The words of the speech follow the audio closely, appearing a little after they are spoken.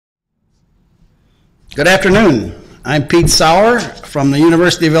Good afternoon. I'm Pete Sauer from the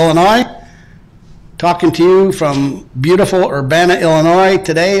University of Illinois, talking to you from beautiful Urbana, Illinois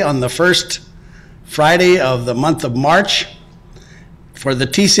today on the first Friday of the month of March. For the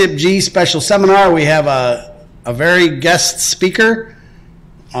TCIPG special seminar, we have a very guest speaker,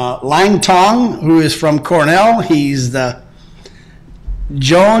 Tong, who is from Cornell. He's the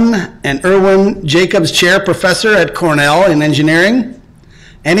Joan and Irwin Jacobs Chair Professor at Cornell in Engineering.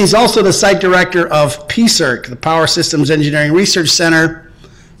 And he's also the site director of PSERC, the Power Systems Engineering Research Center.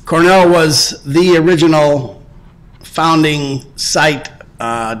 Cornell was the original founding site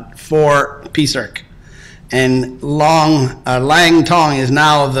for PSERC. And Lang Tong is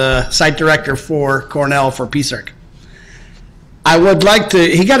now the site director for Cornell for PSERC. I would like to,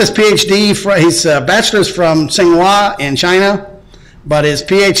 he got his PhD, his bachelor's from Tsinghua in China, but his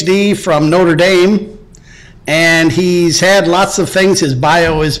PhD from Notre Dame. And he's had lots of things. His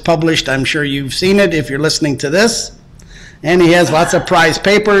bio is published. I'm sure you've seen it if you're listening to this. And he has lots of prize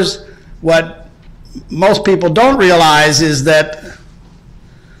papers. What most people don't realize is that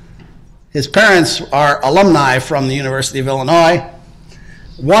his parents are alumni from the University of Illinois.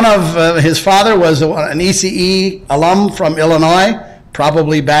 One of his father was an ECE alum from Illinois,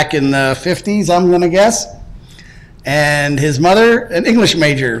 probably back in the 50s, I'm going to guess. And his mother, an English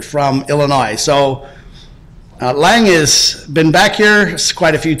major from Illinois. So Lang has been back here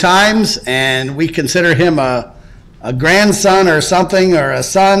quite a few times, and we consider him a grandson or something, or a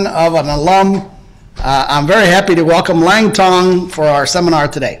son of an alum. I'm very happy to welcome Lang Tong for our seminar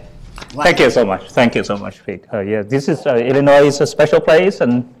today. Lang. Thank you so much. Thank you so much, Pete. Yeah, this is Illinois is a special place,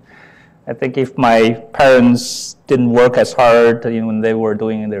 and I think if my parents didn't work as hard when they were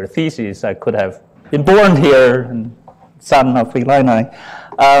doing their thesis, I could have been born here, and son of Illinois.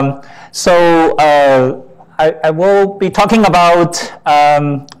 I will be talking about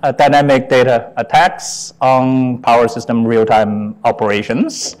dynamic data attacks on power system real-time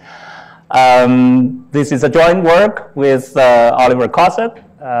operations. This is a joint work with Oliver Cosset,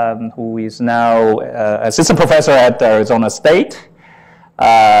 who is now assistant professor at Arizona State,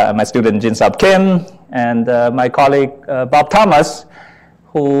 my student Jin-Sub Kim, and my colleague Bob Thomas,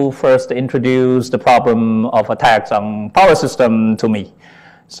 who first introduced the problem of attacks on power system to me.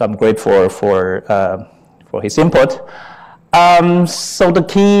 So I'm grateful for his input. So the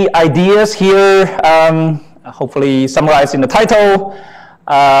key ideas here, hopefully summarized in the title.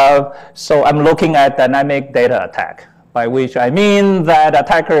 So I'm looking at dynamic data attack, by which I mean that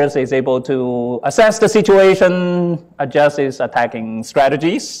attackers is able to assess the situation, adjust his attacking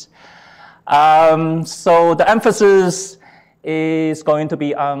strategies. So the emphasis is going to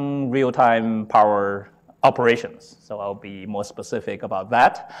be on real-time power operations. So I'll be more specific about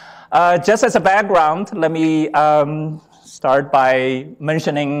that. Just as a background, let me start by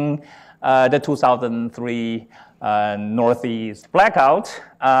mentioning the 2003 Northeast blackout.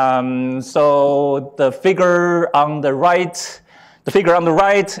 So the figure on the right,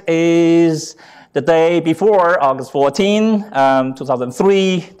 is the day before, August 14,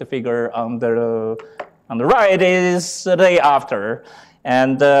 2003. The figure on the right is the day after.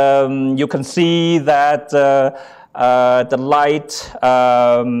 And you can see that the light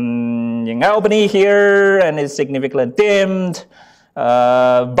in Albany here and is significantly dimmed.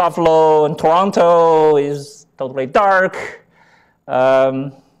 Buffalo and Toronto is totally dark.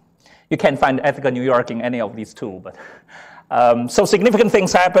 You can't find Ithaca, New York in any of these two. But so significant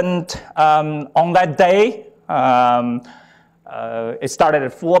things happened on that day. It started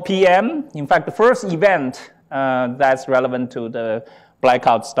at 4 p.m. In fact, the first event that's relevant to the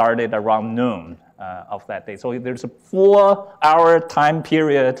blackout started around noon of that day. So there's a 4-hour time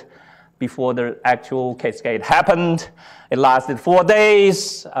period before the actual cascade happened. It lasted 4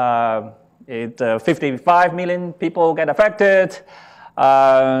 days. 55 million people get affected.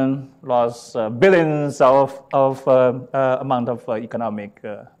 Lost billions of amount of economic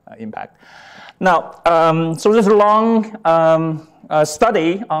impact. Now, so there's a long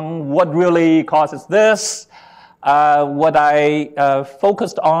study on what really causes this. What I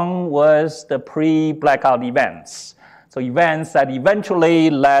focused on was the pre-blackout events. So events that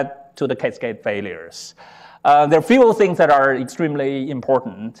eventually led to the cascade failures. There are a few things that are extremely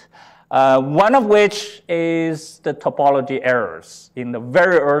important. One of which is the topology errors in the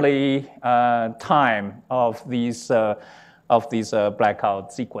very early time of these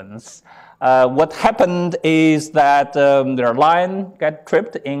blackout sequence. What happened is that their line got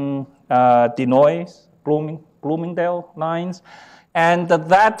tripped in denoise, Bloomingdale lines, and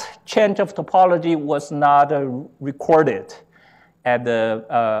that change of topology was not recorded at the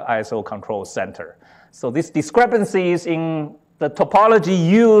ISO control center. So these discrepancies in the topology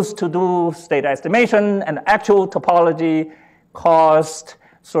used to do state estimation and actual topology caused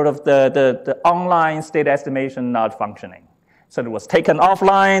sort of the online state estimation not functioning. So it was taken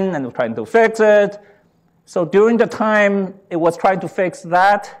offline and we're trying to fix it. So during the time it was trying to fix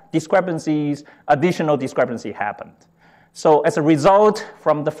that, additional discrepancy happened. So as a result,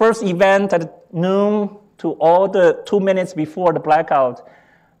 from the first event at noon to all the 2 minutes before the blackout,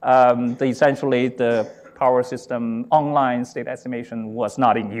 essentially the power system online state estimation was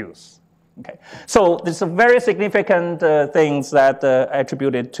not in use. Okay, so there's a very significant things that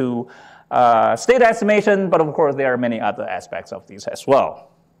attributed to state estimation, but of course there are many other aspects of these as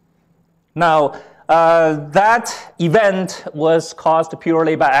well. Now, that event was caused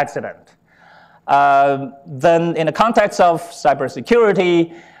purely by accident. Then in the context of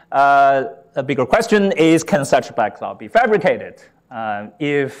cybersecurity, a bigger question is, can such black cloud be fabricated?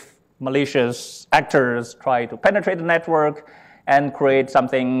 If malicious actors try to penetrate the network and create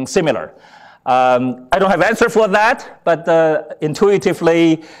something similar. I don't have an answer for that, but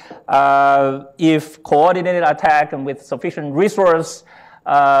intuitively, if coordinated attack and with sufficient resource,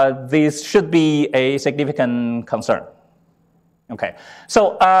 this should be a significant concern. Okay,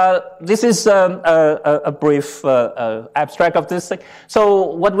 so this is a brief abstract of this thing. So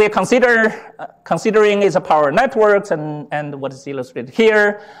what we're considering is a power networks, and what is illustrated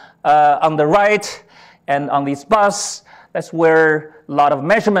here on the right, and on this bus, that's where a lot of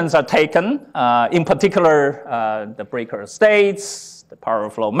measurements are taken, in particular the breaker states, the power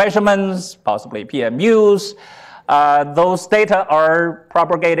flow measurements, possibly PMUs. Those data are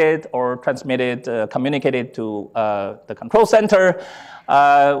propagated or transmitted, communicated to the control center.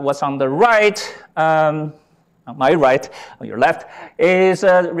 What's on the right, on my right, on your left, is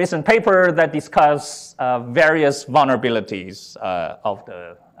a recent paper that discusses various vulnerabilities of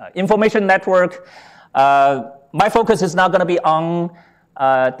the information network. My focus is not going to be on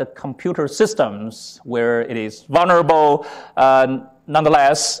the computer systems where it is vulnerable.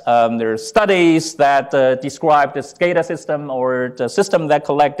 Nonetheless, there are studies that describe this SCADA system or the system that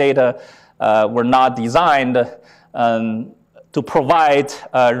collect data were not designed to provide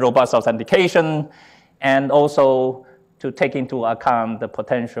robust authentication and also to take into account the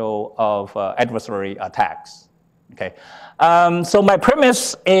potential of adversary attacks. Okay, so my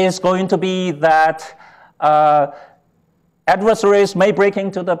premise is going to be that adversaries may break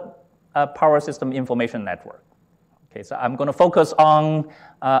into the power system information network. Okay, so I'm going to focus on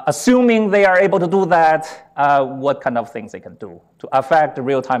assuming they are able to do that, what kind of things they can do to affect the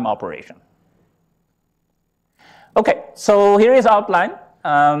real-time operation. Okay, so here is outline.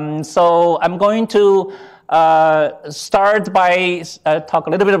 So I'm going to start by talk a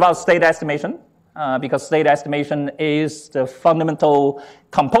little bit about state estimation, because state estimation is the fundamental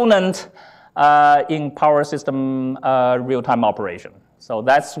component in power system real-time operation. So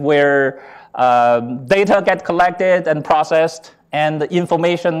that's where data get collected and processed, and the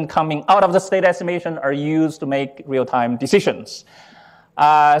information coming out of the state estimation are used to make real-time decisions.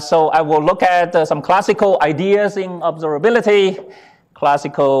 So I will look at some classical ideas in observability,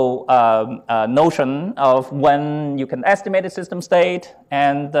 classical notion of when you can estimate a system state,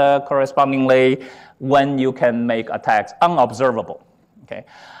 and correspondingly when you can make attacks unobservable. Okay.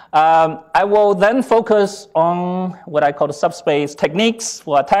 I will then focus on what I call the subspace techniques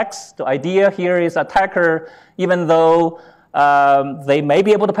for attacks. The idea here is attacker, even though they may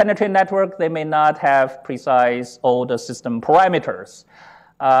be able to penetrate network, they may not have precise all the system parameters.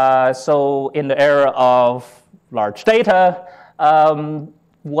 So in the era of large data,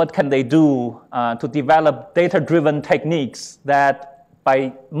 what can they do to develop data-driven techniques that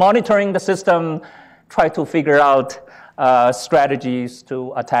by monitoring the system, try to figure out strategies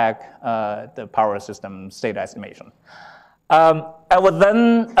to attack the power system state estimation. I would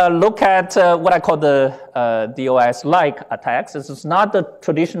then look at what I call the DOS-like attacks. This is not the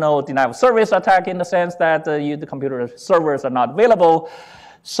traditional denial of service attack in the sense that the computer servers are not available.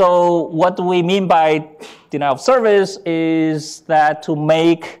 So what do we mean by denial of service is that to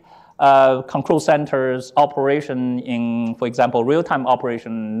make control centers operation in, for example, real-time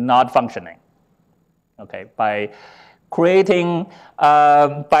operation not functioning. Okay, by creating,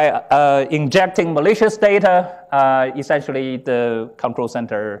 by injecting malicious data, essentially the control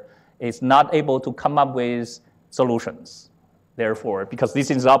center is not able to come up with solutions. Therefore, because this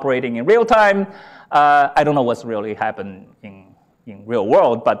is operating in real time, I don't know what's really happened in real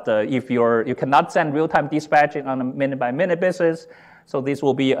world, but if you cannot send real-time dispatching on a minute-by-minute basis, so this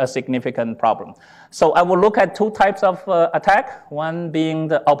will be a significant problem. So I will look at two types of attack, one being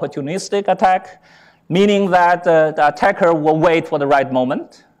the opportunistic attack, meaning that the attacker will wait for the right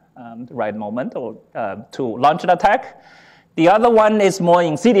moment or, to launch an attack. The other one is more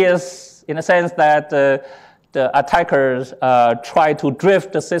insidious in the sense that the attackers try to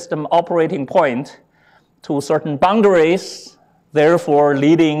drift the system operating point to certain boundaries, therefore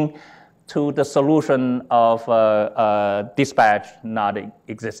leading to the solution of dispatch not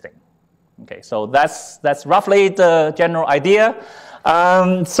existing. Okay, so that's roughly the general idea.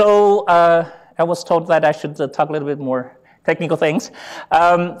 I was told that I should talk a little bit more technical things.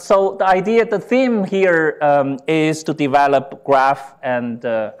 So the idea, the theme here is to develop graph and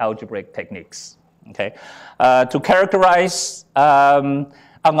algebraic techniques, okay, to characterize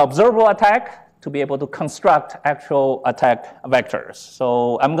unobservable attack, to be able to construct actual attack vectors.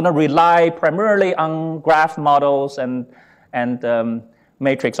 So I'm going to rely primarily on graph models and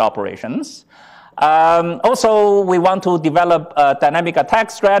matrix operations. Also, we want to develop dynamic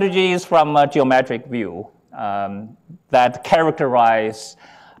attack strategies from a geometric view that characterize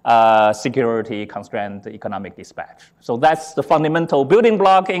security constrained economic dispatch. So that's the fundamental building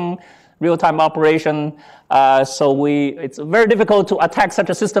block in real-time operation. It's very difficult to attack such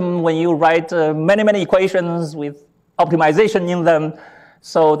a system when you write many equations with optimization in them.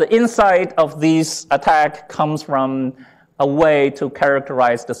 So the insight of this attack comes from a way to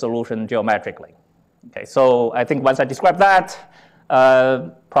characterize the solution geometrically. Okay, so I think once I describe that,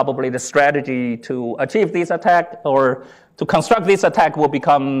 probably the strategy to achieve this attack or to construct this attack will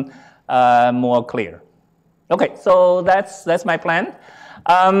become more clear. Okay, so that's my plan.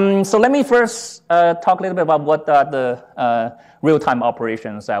 So let me first talk a little bit about what are the real-time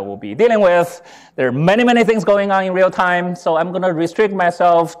operations I will be dealing with. There are many things going on in real time, so I'm going to restrict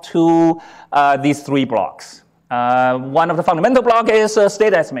myself to these 3 blocks. One of the fundamental blocks is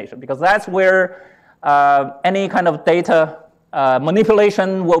state estimation, because that's where any kind of data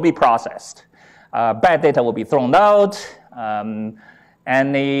manipulation will be processed. Bad data will be thrown out.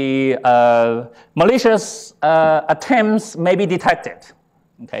 Any malicious attempts may be detected.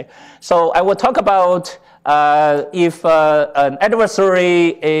 Okay, so I will talk about if an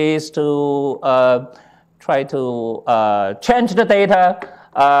adversary is to try to change the data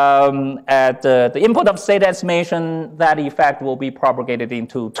at the input of state estimation, that effect will be propagated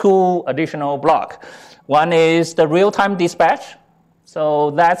into 2 additional blocks. One is the real-time dispatch.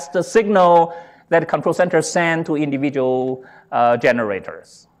 So that's the signal that control centers send to individual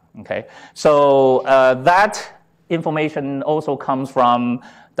generators. Okay, so that information also comes from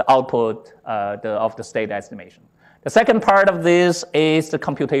the output of the state estimation. The second part of this is the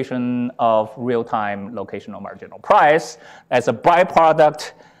computation of real-time locational marginal price as a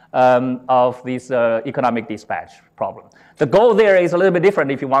byproduct of this economic dispatch problem. The goal there is a little bit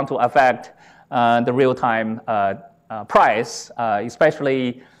different if you want to affect the real-time price,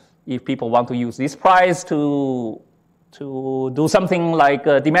 especially if people want to use this price to do something like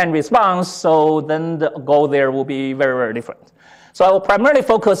demand response, so then the goal there will be very different. So I will primarily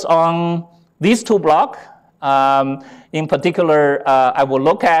focus on these 2 blocks. In particular, I will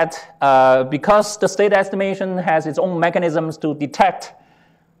look at, because the state estimation has its own mechanisms to detect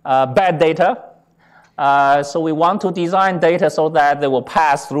bad data, so we want to design data so that they will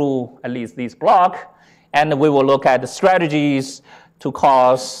pass through at least this block, and we will look at the strategies to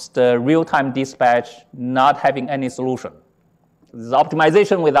cause the real-time dispatch not having any solution. This is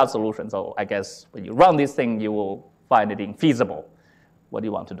optimization without solution, so I guess when you run this thing, you will find it infeasible. What do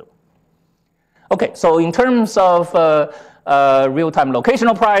you want to do? Okay, so in terms of real-time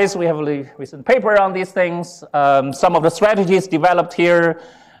locational price, we have a recent paper on these things. Some of the strategies developed here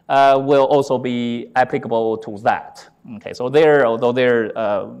will also be applicable to that. Okay, so although they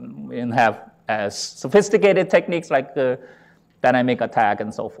have as sophisticated techniques like the dynamic attack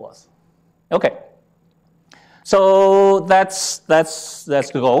and so forth. Okay, so that's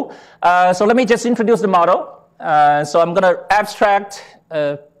the goal. So let me just introduce the model. So I'm going to abstract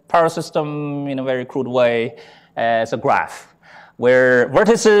power system in a very crude way as a graph, where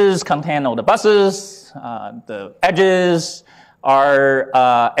vertices contain all the buses, the edges are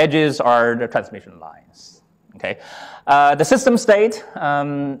the transmission lines. Okay, the system state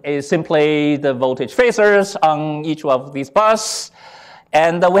is simply the voltage phasors on each of these buses,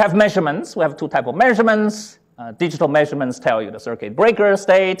 and we have measurements. We have 2 types of measurements. Digital measurements tell you the circuit breaker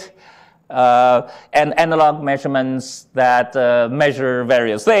state, and analog measurements that measure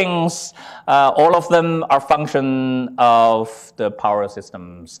various things. All of them are function of the power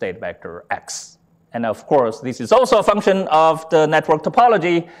system state vector X. And of course, this is also a function of the network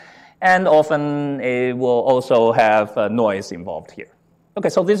topology, and often it will also have noise involved here. Okay,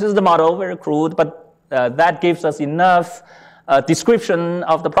 so this is the model, very crude, but that gives us enough description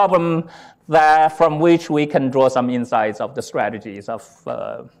of the problem that from which we can draw some insights of the strategies of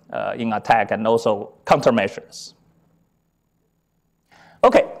in attack and also countermeasures.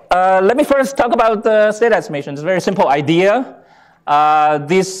 Okay, let me first talk about state estimation. It's a very simple idea.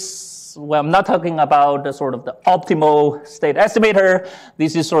 Well, I'm not talking about the sort of the optimal state estimator.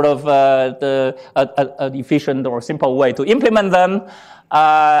 This is sort of an efficient or simple way to implement them.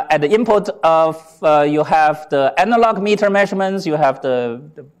 At the input of, you have the analog meter measurements, you have the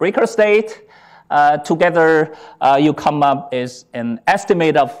breaker state. Together, you come up with an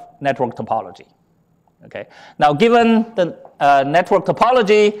estimate of network topology. Okay. Now, given the network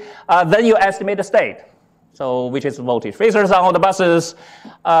topology, then you estimate the state. So, which is voltage phasors on all the buses.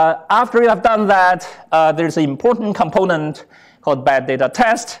 After you have done that, there's an important component called bad data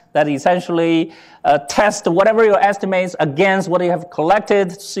test that essentially tests whatever your estimates against what you have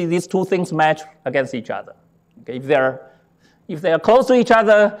collected to see these two things match against each other. Okay, if they are close to each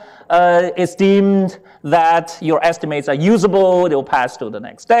other, it's deemed that your estimates are usable. They will pass to the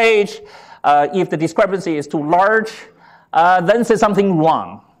next stage. If the discrepancy is too large, then there's something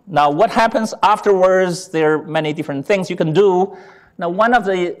wrong. Now, what happens afterwards? There are many different things you can do. Now, one of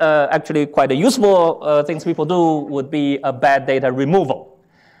the actually quite a useful things people do would be a bad data removal.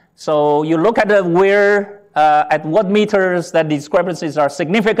 So you look at where, at what meters that discrepancies are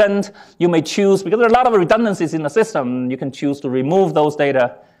significant. You may choose, because there are a lot of redundancies in the system, you can choose to remove those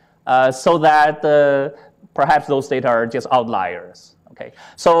data so that perhaps those data are just outliers. Okay,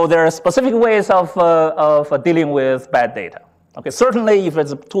 so there are specific ways of dealing with bad data. Okay, certainly if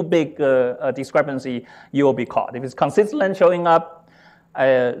it's a too big discrepancy, you will be caught. If it's consistent showing up,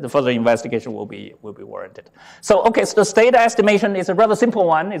 the further investigation will be warranted. So, okay, so the state estimation is a rather simple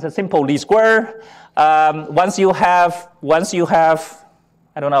one. It's a simple least square. Once you have,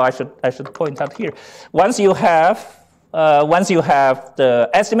 I don't know, I should point out here. Once you have the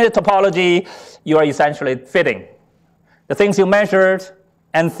estimated topology, you are essentially fitting the things you measured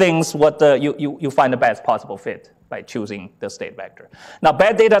and things you find the best possible fit by choosing the state vector. Now,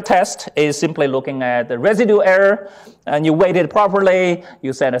 bad data test is simply looking at the residue error, and you weight it properly,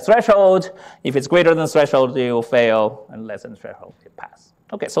 you set a threshold. If it's greater than threshold, you will fail, and less than threshold, you pass.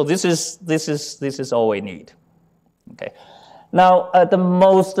 Okay, so this is all we need. Okay. Now, the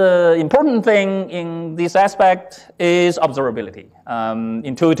most important thing in this aspect is observability.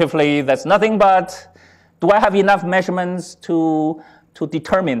 Intuitively, that's nothing but, do I have enough measurements to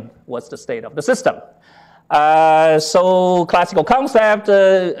determine what's the state of the system? So classical concept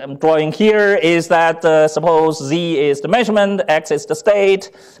I'm drawing here is that suppose Z is the measurement, X is the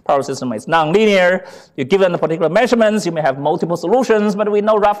state, power system is nonlinear. You're given the particular measurements, you may have multiple solutions, but we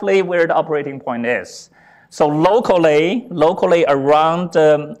know roughly where the operating point is. So locally around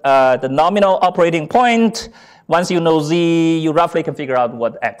the nominal operating point, once you know Z, you roughly can figure out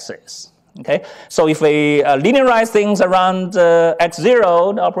what X is. Okay, so if we linearize things around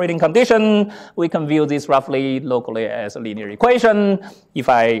x0, the operating condition, we can view this roughly locally as a linear equation. If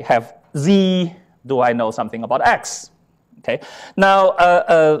I have Z, do I know something about X? Okay, now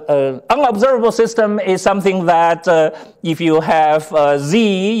unobservable system is something that if you have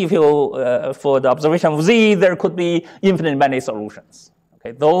Z, for the observation of Z, there could be infinite many solutions.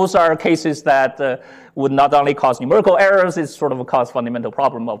 Okay, those are cases that would not only cause numerical errors, it's sort of a cause fundamental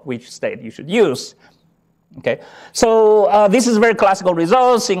problem of which state you should use. Okay, so this is very classical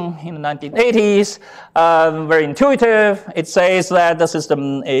results in the 1980s, very intuitive. It says that the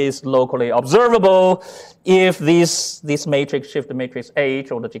system is locally observable if this matrix, shift matrix H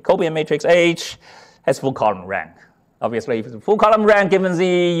or the Jacobian matrix H has full column rank. Obviously, if it's a full column rank given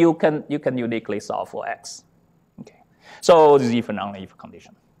Z, you can uniquely solve for X. So this is if and only if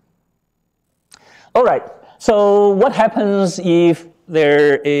condition. All right, so what happens if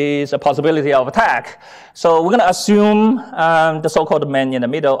there is a possibility of attack? So we're going to assume the so-called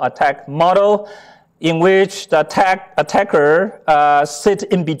man-in-the-middle attack model in which the attacker sits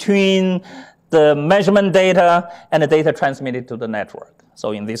in between the measurement data and the data transmitted to the network.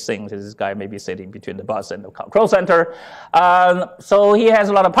 So in these things, this guy may be sitting between the bus and the control center. So he has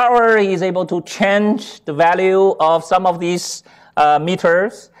a lot of power. He's able to change the value of some of these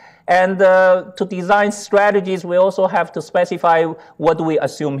meters. And to design strategies, we also have to specify what do we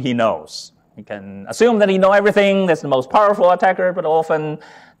assume he knows. You can assume that he knows everything. That's the most powerful attacker, but often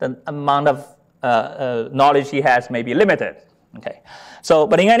the amount of knowledge he has may be limited. Okay. So,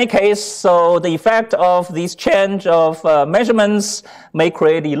 but in any case, so the effect of this change of measurements may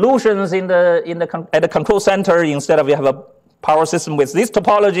create illusions at the control center. Instead of you have a power system with this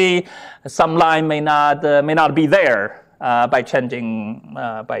topology, some line may not be there by changing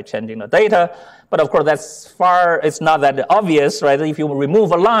the data. But of course, it's not that obvious, right? If you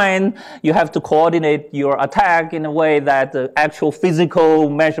remove a line, you have to coordinate your attack in a way that the actual physical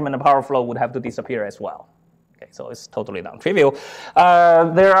measurement of power flow would have to disappear as well. Okay. so it's totally non-trivial.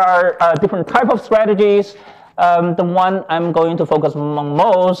 There are different type of strategies. The one I'm going to focus on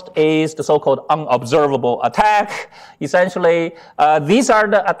most is the so-called unobservable attack. Essentially, these are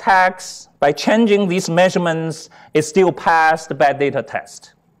the attacks. By changing these measurements, it still passed the bad data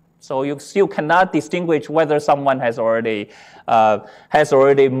test. So you still cannot distinguish whether someone has already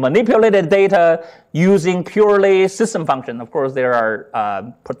manipulated data using purely system function. Of course, there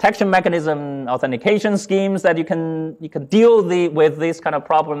are protection mechanism, authentication schemes that you can deal with this kind of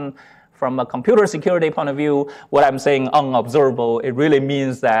problem from a computer security point of view. What I'm saying unobservable, it really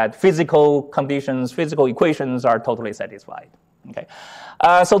means that physical conditions, physical equations are totally satisfied. Okay,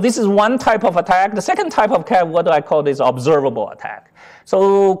 so this is one type of attack. The second type of attack, what do I call this? Observable attack.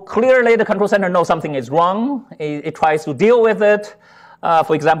 So clearly the control center knows something is wrong. It tries to deal with it.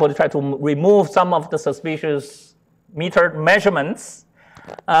 For example, it tries to remove some of the suspicious metered measurements.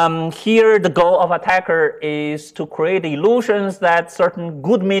 Here, the goal of attacker is to create illusions that certain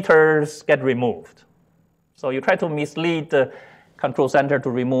good meters get removed. So you try to mislead the control center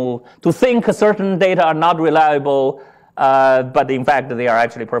to think certain data are not reliable, but in fact, they are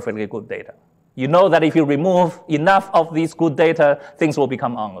actually perfectly good data. You know that if you remove enough of these good data, things will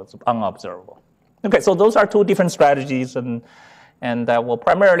become unobservable. Okay, so those are two different strategies, and we'll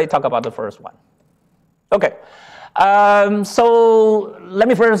primarily talk about the first one. Okay, so let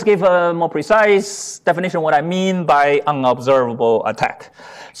me first give a more precise definition of what I mean by unobservable attack.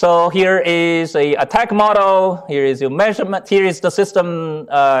 So here is an attack model, here is your measurement, here is the system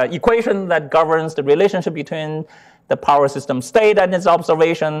equation that governs the relationship between the power system state and its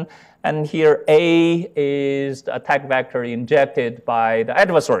observation, and here A is the attack vector injected by the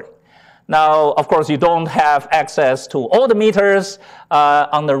adversary. Now, of course, you don't have access to all the meters.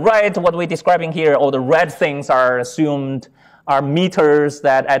 On the right, what we're describing here, all the red things are assumed are meters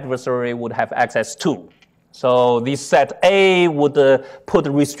that adversary would have access to. So this set A would put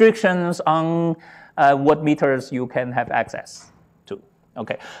restrictions on what meters you can have access to.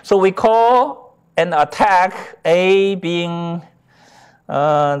 Okay, so we call an attack A being,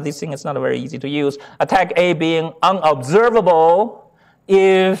 this thing is not very easy to use, attack A being unobservable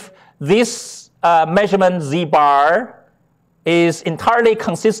if this measurement Z bar is entirely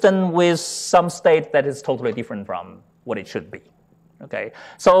consistent with some state that is totally different from what it should be. Okay,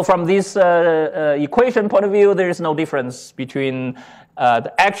 so from this equation point of view, there is no difference between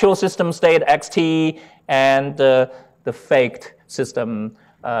the actual system state xt and the faked system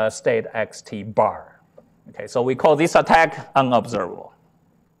state xt bar. Okay, so we call this attack unobservable.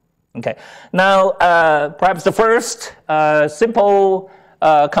 Okay, now perhaps the first simple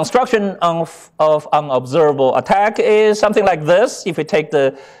construction of unobservable attack is something like this. If we take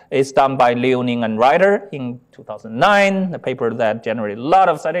it's done by Liu-Ning and Ryder in 2009, a paper that generated a lot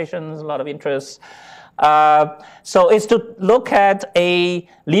of citations, a lot of interest. So it's to look at a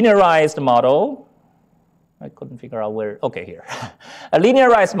linearized model. I couldn't figure out where, okay, here. A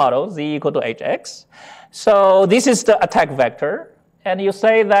linearized model, z equal to hx. So this is the attack vector. And you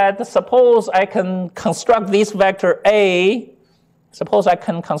say that suppose I can construct this vector A. Suppose I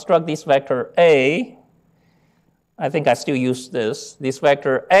can construct this vector A. I think I still use this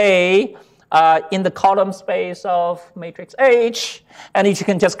vector A in the column space of matrix H. And if you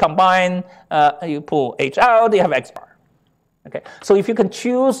can just combine, you pull H out, you have X bar. Okay, so if you can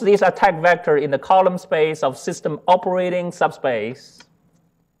choose this attack vector in the column space of system operating subspace,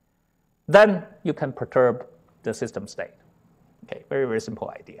 then you can perturb the system state. Okay, very, very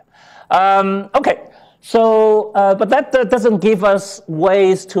simple idea. Okay, so, but that doesn't give us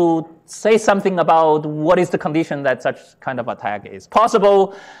ways to say something about what is the condition that such kind of attack is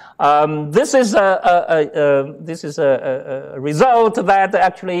possible. This is a result that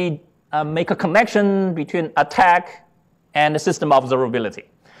actually make a connection between attack and the system observability.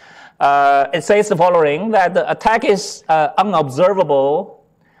 It says the following, that the attack is unobservable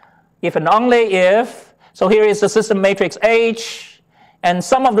if and only if, so here is the system matrix H, and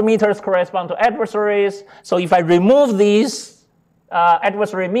some of the meters correspond to adversaries. So if I remove these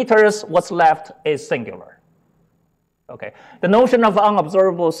adversary meters, what's left is singular. Okay. The notion of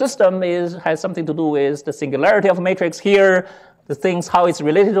unobservable system has something to do with the singularity of matrix here. The things, how it's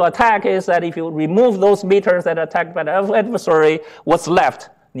related to attack is that if you remove those meters that are attacked by the adversary, what's left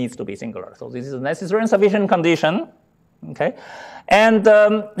needs to be singular. So this is a necessary and sufficient condition. Okay, and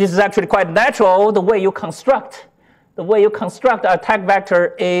this is actually quite natural. The way you construct an attack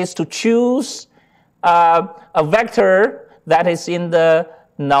vector is to choose a vector that is in the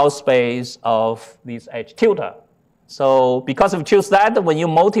null space of this H tilde. So because you choose that, when you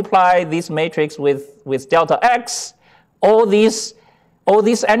multiply this matrix with delta x, all these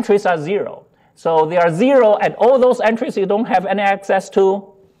entries are 0. So there are 0 at all those entries you don't have any access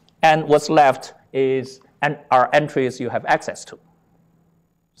to, and what's left are entries you have access to.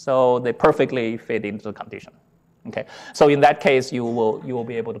 So they perfectly fit into the condition. Okay, so in that case, you will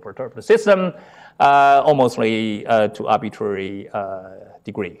be able to perturb the system almost to arbitrary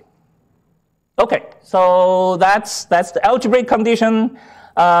degree. Okay, so that's the algebraic condition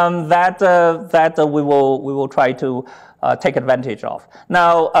that we will try to take advantage of.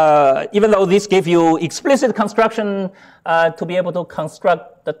 Now, even though this gives you explicit construction to be able to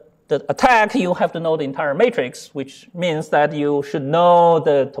construct the attack, you have to know the entire matrix, which means that you should know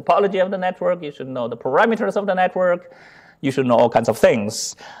the topology of the network, you should know the parameters of the network, you should know all kinds of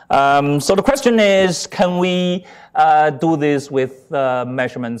things. So the question is, can we do this with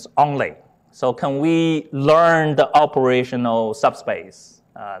measurements only? So can we learn the operational subspace?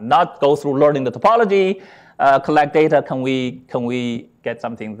 Not go through learning the topology, collect data. Can we get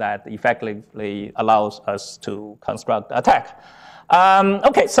something that effectively allows us to construct the attack?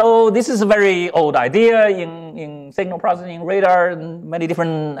 Okay, so this is a very old idea in signal processing, radar, and many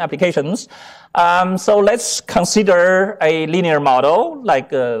different applications. So let's consider a linear model,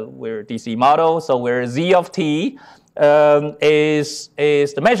 like we're DC model. So where Z of t is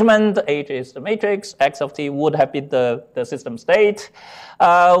the measurement, H is the matrix, X of t would have been the system state.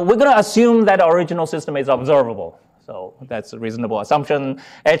 We're going to assume that the original system is observable. So that's a reasonable assumption.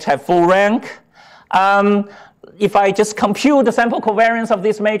 H have full rank. If I just compute the sample covariance of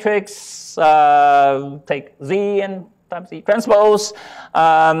this matrix, take Z and times Z transpose,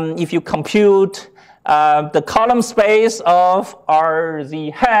 if you compute the column space of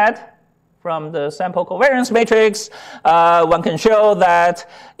RZ hat from the sample covariance matrix, one can show that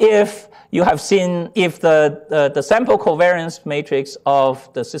if the sample covariance matrix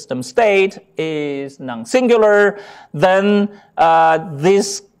of the system state is non-singular, then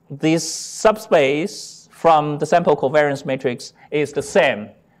this subspace from the sample covariance matrix is the same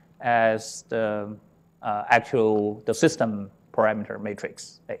as the system parameter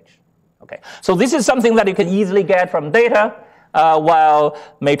matrix H. Okay, so this is something that you can easily get from data, while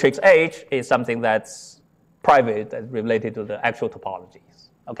matrix H is something that's private, that's related to the actual topologies.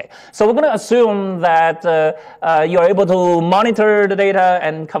 Okay, so we're going to assume that you're able to monitor the data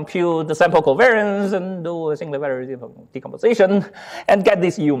and compute the sample covariance and do a single variable decomposition and get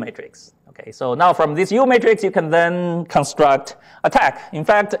this U matrix. Okay, so now from this U matrix, you can then construct attack. In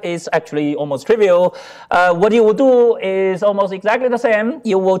fact, it's actually almost trivial. What you will do is almost exactly the same.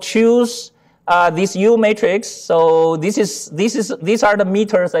 You will choose this U matrix. So these are the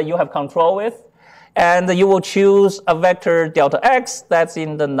meters that you have control with. And you will choose a vector delta x that's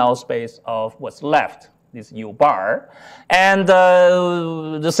in the null space of what's left, this U bar. And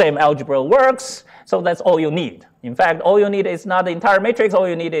the same algebra works, so that's all you need. In fact, all you need is not the entire matrix, all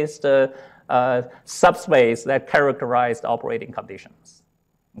you need is the subspace that characterizes the operating conditions.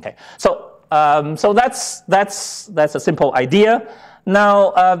 Okay, so that's a simple idea.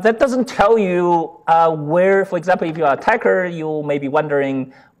 Now, that doesn't tell you where, for example, if you're an attacker, you may be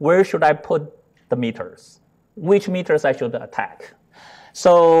wondering, where should I put the meters? Which meters I should attack?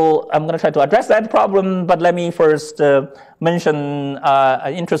 So I'm going to try to address that problem, but let me first mention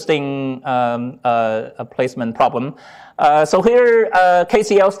an interesting placement problem. So here,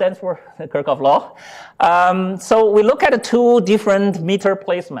 KCL stands for Kirchhoff law. So we look at two different meter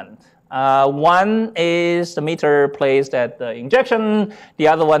placement. One is the meter placed at the injection, the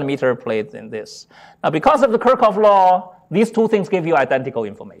other one meter placed in this. Now, because of the Kirchhoff law, these two things give you identical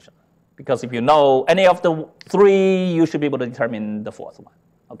information. Because if you know any of the three, you should be able to determine the fourth one.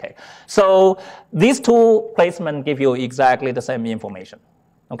 Okay, so these two placements give you exactly the same information.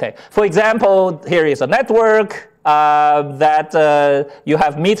 Okay, for example, here is a network that you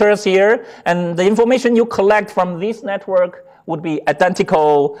have meters here, and the information you collect from this network would be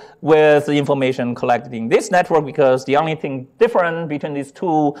identical with the information collected in this network, because the only thing different between these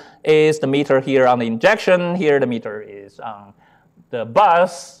two is the meter here on the injection. Here the meter is on the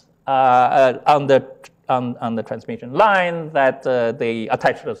bus. On the transmission line that they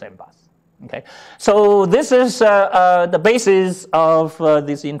attach to the same bus. Okay, so this is the basis of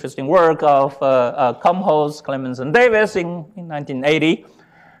this interesting work of Comholz, Clemens, and Davis in 1980.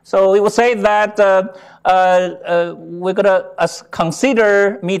 So it will say that we're going to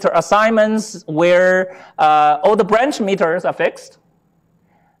consider meter assignments where all the branch meters are fixed.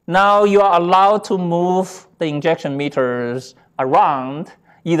 Now you are allowed to move the injection meters around,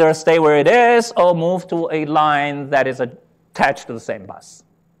 either stay where it is or move to a line that is attached to the same bus.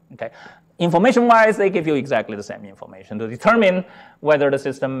 Okay. Information-wise, they give you exactly the same information to determine whether the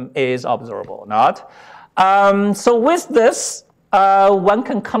system is observable or not. So with this, one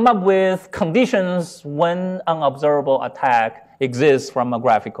can come up with conditions when unobservable attack exists from a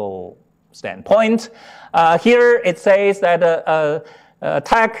graphical standpoint. Here it says that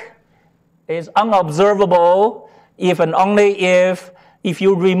attack is unobservable if and only if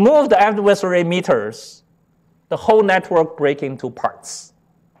you remove the adversary emitters, the whole network breaks into parts.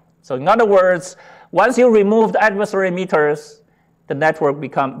 So in other words, once you remove the adversary emitters, the network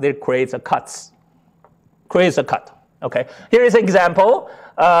creates a cut. Okay, here is an example.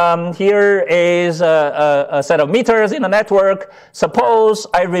 Here is a set of meters in a network. Suppose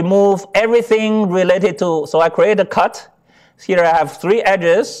I remove everything related to, so I create a cut. Here I have 3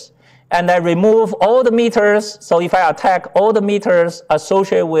 edges, and I remove all the meters. So if I attack all the meters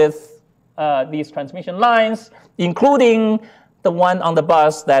associated with these transmission lines, including the one on the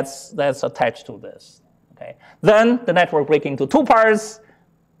bus that's attached to this, okay, then the network breaks into 2 parts,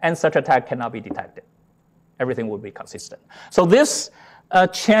 and such attack cannot be detected. Everything would be consistent. So this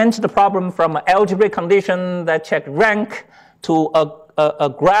changed the problem from an algebraic condition that checked rank to a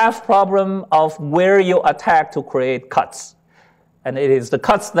graph problem of where you attack to create cuts. And it is the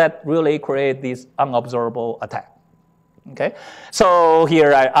cuts that really create these unobservable attack. Okay? So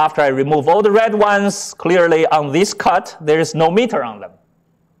here, after I remove all the red ones, clearly on this cut, there is no meter on them.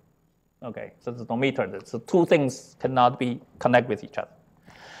 Okay, so there's no meter. So 2 things cannot be connect with each other.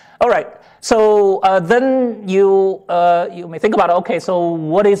 All right, so then you may think about, okay, so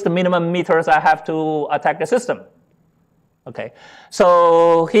what is the minimum meters I have to attack the system? Okay,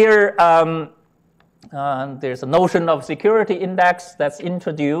 so here there's a notion of security index that's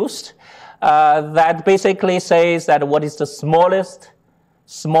introduced that basically says that what is the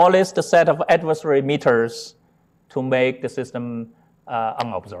smallest set of adversary meters to make the system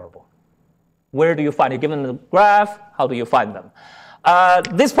unobservable. Where do you find it? Given the graph, how do you find them?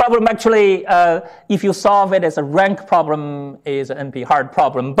 This problem actually, if you solve it as a rank problem, is an NP-hard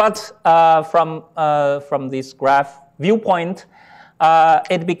problem. But from this graph viewpoint,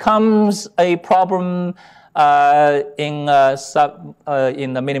 it becomes a problem in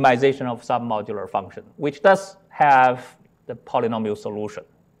the minimization of submodular function, which does have the polynomial solution.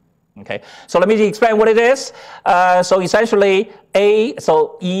 Okay, so let me explain what it is. So essentially,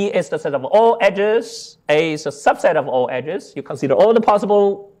 so E is the set of all edges. A is a subset of all edges. You consider all the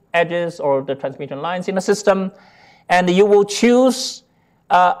possible edges or the transmission lines in the system, and you will choose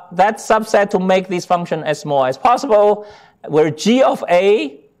that subset to make this function as small as possible, where G of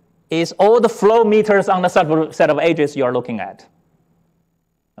A is all the flow meters on the set of edges you are looking at.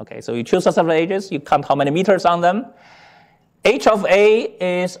 Okay, so you choose a set of edges, you count how many meters on them. H of A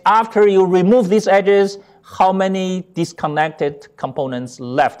is after you remove these edges, how many disconnected components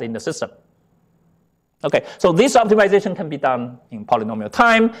left in the system. Okay, so this optimization can be done in polynomial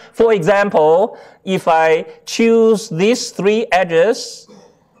time. For example, if I choose these 3 edges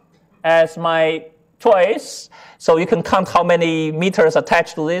as my choice, so you can count how many meters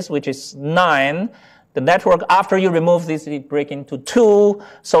attached to this, which is 9. The network, after you remove this, it breaks into 2.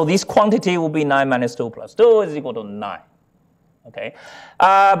 So this quantity will be 9 minus 2 plus 2 is equal to 9. Okay,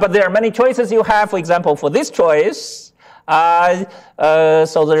 but there are many choices you have. For example, for this choice,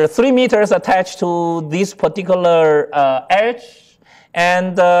 so there are 3 meters attached to this particular edge,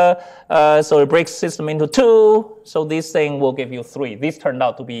 and so it breaks system into 2. So this thing will give you 3. This turned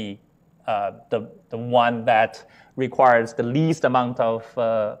out to be the one that requires the least amount of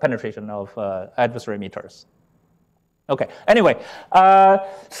penetration of adversary meters. Okay, anyway,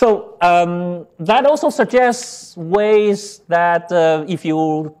 so that also suggests ways that if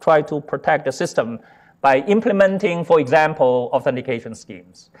you try to protect the system by implementing, for example, authentication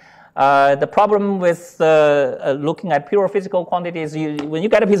schemes. The problem with looking at pure physical quantities, when you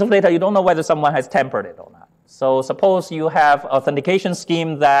get a piece of data, you don't know whether someone has tampered it or not. So suppose you have authentication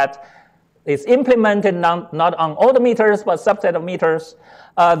scheme that is implemented not on all the meters, but subset of meters,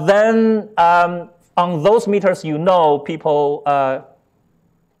 then on those meters, you know people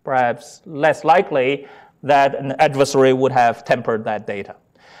perhaps less likely that an adversary would have tampered that data.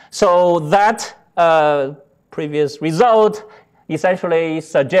 So that previous result essentially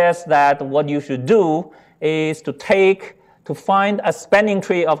suggests that what you should do is to find a spanning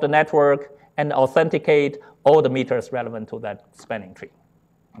tree of the network and authenticate all the meters relevant to that spanning tree.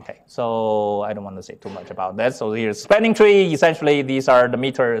 Okay, so I don't want to say too much about that. So here's spanning tree. Essentially, these are the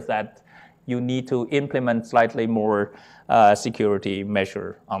meters that you need to implement slightly more security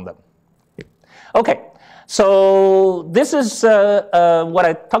measure on them. Okay, so this is what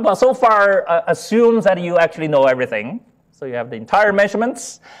I talked about so far assumes that you actually know everything. So you have the entire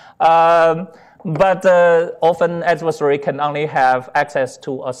measurements, but often adversary can only have access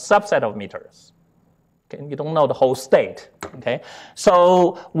to a subset of meters. Okay? You don't know the whole state. Okay?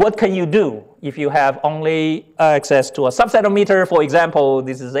 So what can you do if you have only access to a subset of meter? For example,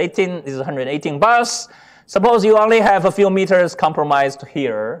 this is 118 bus. Suppose you only have a few meters compromised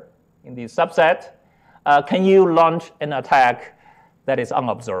here in this subset. Can you launch an attack that is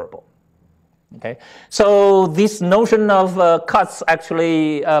unobservable? Okay, so this notion of cuts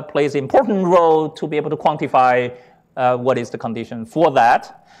actually plays an important role to be able to quantify what is the condition for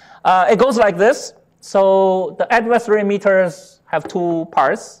that. It goes like this. So the adversary meters have two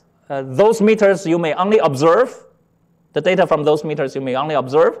parts. Those meters you may only observe. The data from those meters you may only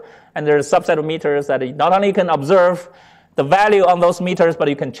observe. And there's a subset of meters that you not only can observe the value on those meters, but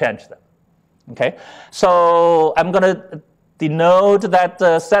you can change them. Okay, so I'm going to denote that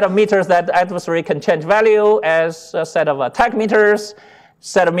set of meters that adversary can change value as a set of attack meters,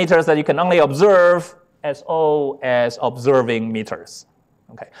 set of meters that you can only observe as O as observing meters.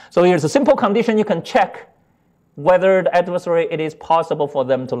 Okay, so here's a simple condition you can check whether the adversary, it is possible for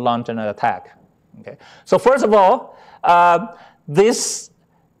them to launch an attack. Okay, so first of all, this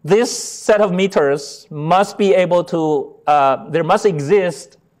set of meters must be able to, there must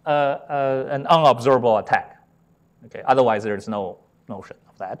exist an unobservable attack. Okay, otherwise, there is no notion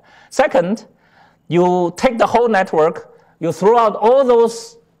of that. Second, you take the whole network, you throw out all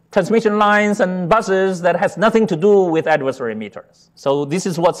those transmission lines and buses that has nothing to do with adversary meters. So this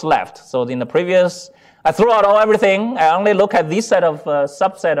is what's left. So in the previous, I threw out everything. I only look at this set of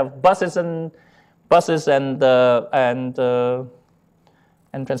subset of buses and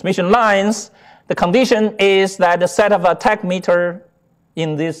transmission lines. The condition is that the set of attack meter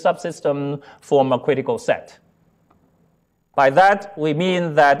in this subsystem form a critical set. By that, we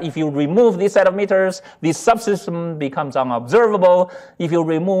mean that if you remove this set of meters, this subsystem becomes unobservable. If you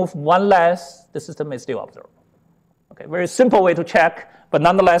remove one less, the system is still observable. Okay, very simple way to check, but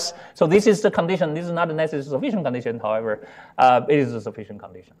nonetheless, so this is the condition. This is not a necessarily sufficient condition, however, it is a sufficient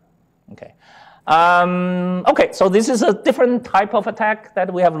condition. Okay. Okay, so this is a different type of attack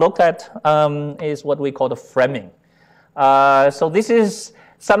that we have looked at, is what we call the framing. So this is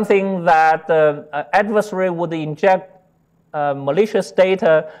something that adversary would inject malicious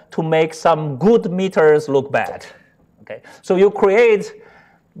data to make some good meters look bad. Okay, so you create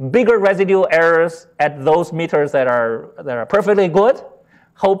bigger residual errors at those meters that are perfectly good,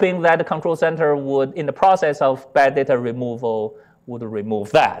 hoping that the control center would, in the process of bad data removal, would remove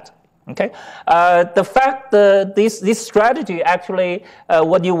that. Okay, the fact this strategy actually,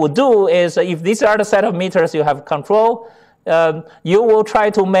 what you would do is if these are the set of meters you have control, you will try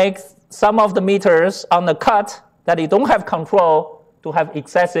to make some of the meters on the cut that you don't have control to have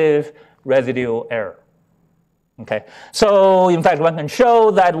excessive residual error. Okay, so in fact, one can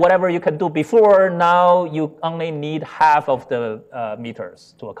show that whatever you can do before, now you only need half of the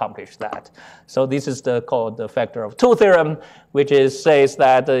meters to accomplish that. So this is called the factor of two theorem, which says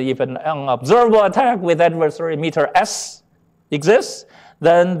that if an unobservable attack with adversary meter S exists,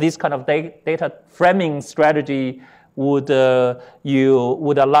 then this kind of data framing strategy would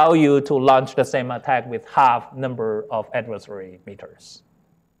allow you to launch the same attack with half number of adversary meters.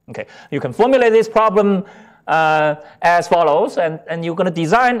 Okay, you can formulate this problem as follows, and you're going to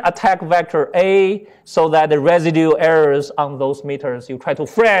design attack vector A so that the residual errors on those meters you try to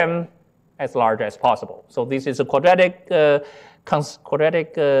frame as large as possible. So this is a quadratic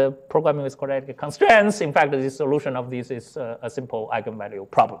programming with quadratic constraints. In fact, the solution of this is a simple eigenvalue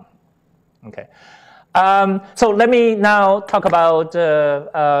problem. Okay. So let me now talk about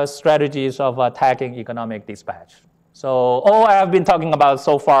strategies of attacking economic dispatch. So all I have been talking about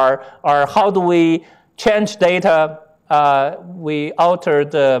so far are how do we change data, we alter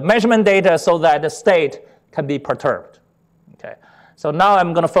the measurement data so that the state can be perturbed. Okay. So now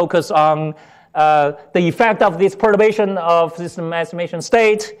I'm going to focus on the effect of this perturbation of system estimation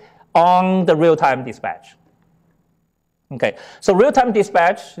state on the real-time dispatch. Okay, so real-time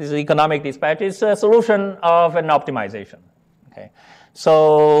dispatch, this economic dispatch, is a solution of an optimization. Okay,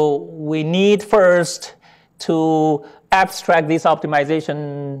 so we need first to abstract this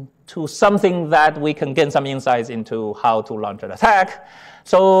optimization to something that we can gain some insights into how to launch an attack.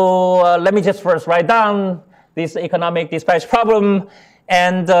 So let me just first write down this economic dispatch problem,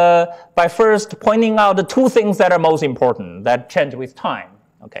 and by first pointing out the two things that are most important that change with time.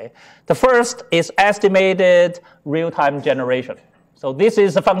 Okay, the first is estimated real-time generation. So this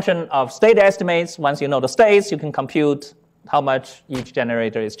is a function of state estimates. Once you know the states, you can compute how much each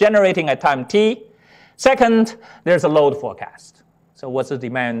generator is generating at time t. Second, there's a load forecast. So what's the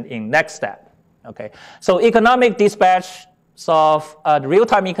demand in next step? Okay, so economic dispatch solve, the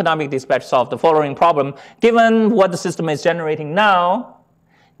real-time economic dispatch solve the following problem. Given what the system is generating now,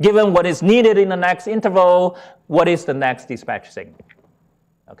 given what is needed in the next interval, what is the next dispatch signal?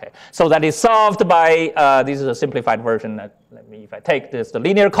 Okay, so that is solved by, this is a simplified version. Let me, if I take this, the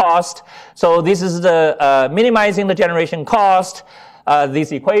linear cost. So this is the minimizing the generation cost.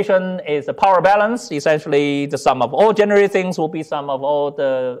 This equation is the power balance. Essentially, the sum of all generated things will be sum of all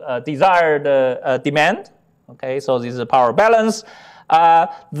the desired demand. Okay, so this is a power balance.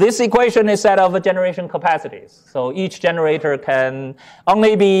 This equation is set of generation capacities. So each generator can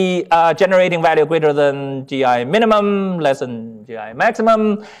only be generating value greater than GI minimum, less than GI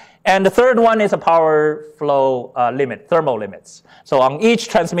maximum. And the third one is a power flow limit, thermal limits. So on each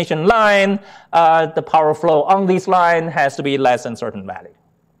transmission line, the power flow on this line has to be less than certain value.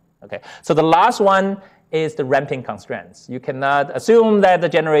 Okay, so the last one is the ramping constraints. You cannot assume that the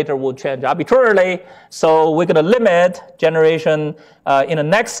generator will change arbitrarily, so we're going to limit generation in the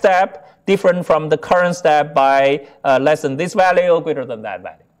next step different from the current step by less than this value or greater than that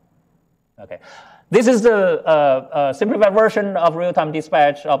value. Okay, this is the simplified version of real-time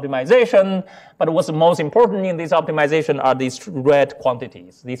dispatch optimization, but what's most important in this optimization are these red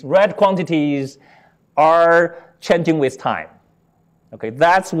quantities. These red quantities are changing with time. Okay,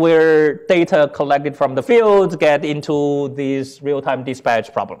 that's where data collected from the field get into this real-time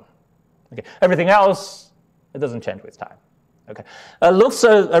dispatch problem. Okay, everything else, it doesn't change with time. Okay, looks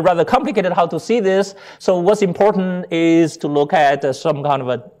rather complicated how to see this. So what's important is to look at some kind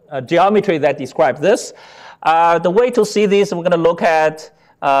of a geometry that describes this. The way to see this, we're going to look at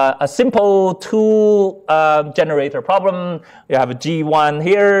a simple two generator problem. You have a G1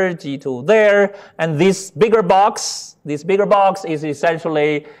 here, G2 there, and this bigger box is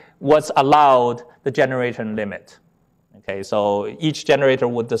essentially what's allowed the generation limit. Okay, so each generator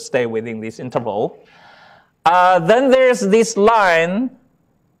would stay within this interval. Then there's this line,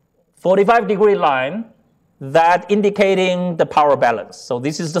 45-degree line, that indicating the power balance. So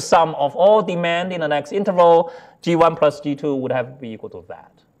this is the sum of all demand in the next interval. G1 plus G2 would have to be equal to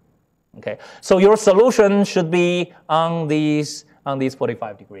that. Okay, so your solution should be on these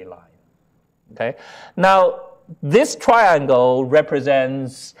 45-degree line. Okay, now this triangle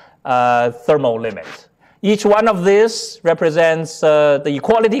represents thermal limit. Each one of these represents the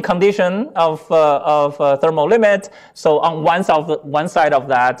equality condition of thermal limit. So on one side of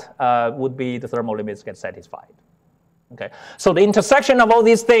that would be the thermal limits get satisfied. Okay, so the intersection of all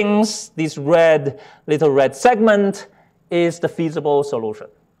these things, this little red segment, is the feasible solution,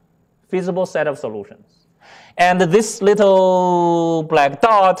 feasible set of solutions. And this little black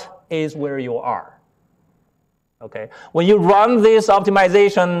dot is where you are. Okay, when you run this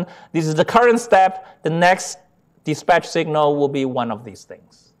optimization, this is the current step. The next dispatch signal will be one of these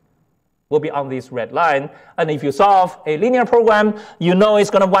things. Will be on this red line. And if you solve a linear program, you know it's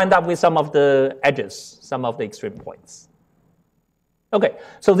going to wind up with some of the edges, some of the extreme points. Okay,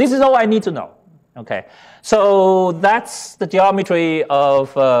 so this is all I need to know. Okay, so that's the geometry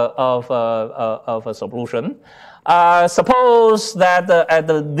of a solution. Suppose that at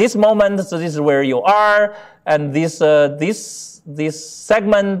this moment, so this is where you are, and this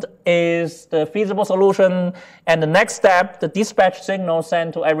segment is the feasible solution, and the next step, the dispatch signal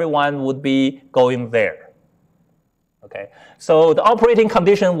sent to everyone would be going there. Okay, so the operating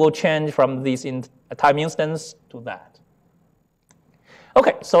condition will change from this time instance to that.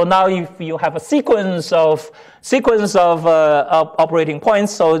 Okay, so now if you have a sequence of operating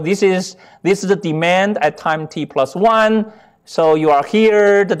points, so this is the demand at time t+1. So you are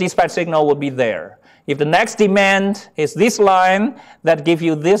here, the dispatch signal will be there. If the next demand is this line that gives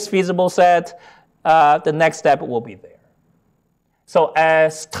you this feasible set, the next step will be there. So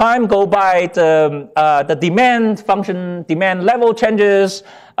as time goes by, the demand function, demand level changes,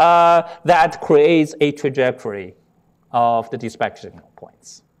 that creates a trajectory of the dispatch signal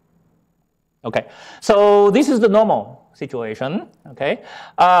points. Okay, so this is the normal situation. Okay,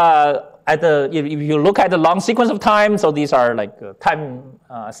 if you look at the long sequence of time, so these are like time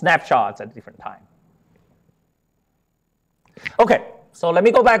snapshots at different time. Okay, so let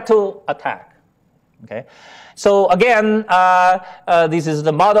me go back to attack. Okay, so again, this is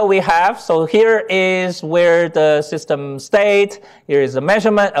the model we have. So here is where the system state. Here is the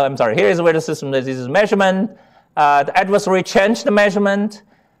measurement. Here is where the system is. This is measurement. The adversary changed the measurement.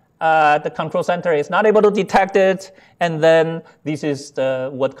 The control center is not able to detect it. And then this is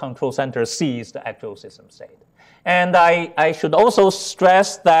what control center sees, the actual system state. And I should also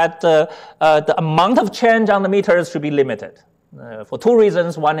stress that the amount of change on the meters should be limited. For two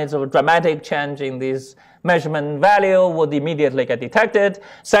reasons. One is a dramatic change in this measurement value would immediately get detected.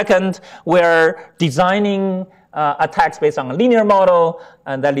 Second, we're designing attacks based on a linear model,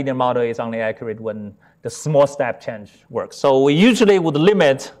 and that linear model is only accurate when the small step change works. So we usually would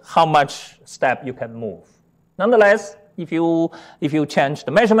limit how much step you can move. Nonetheless, if you change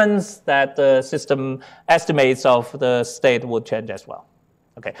the measurements, that the system estimates of the state would change as well.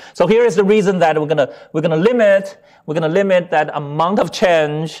 Okay, so here is the reason that we're gonna limit that amount of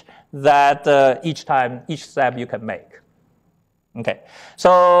change that each step you can make. Okay,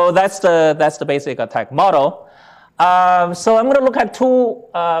 so that's the basic attack model. So I'm going to look at two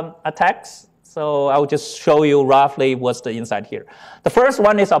attacks. So I'll just show you roughly what's the inside here. The first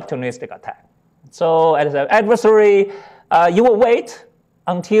one is opportunistic attack. So as an adversary, you will wait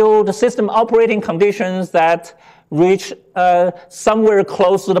until the system operating conditions that reach somewhere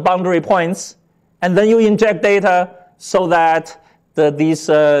close to the boundary points, and then you inject data so that this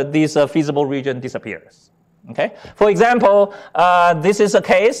feasible region disappears. Okay. For example, this is a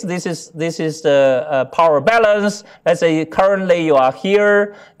case. This is the power balance. Let's say currently you are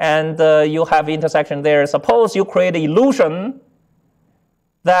here and you have intersection there. Suppose you create an illusion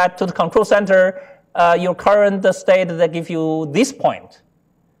that to the control center, your current state that gives you this point.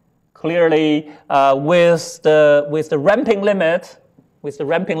 Clearly, with the ramping limit,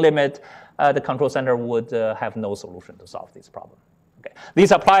 the control center would have no solution to solve this problem. Okay. This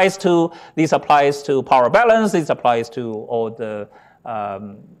applies to power balance. This applies to all the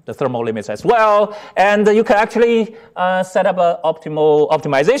thermal limits as well. And you can actually set up an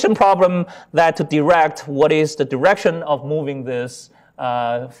optimization problem that to direct what is the direction of moving this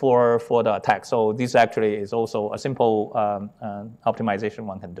for the attack. So this actually is also a simple optimization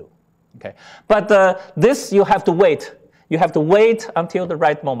one can do. Okay, but this you have to wait. You have to wait until the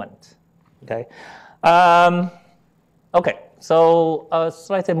right moment. Okay. Okay. So a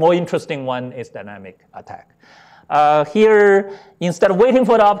slightly more interesting one is dynamic attack. Here, instead of waiting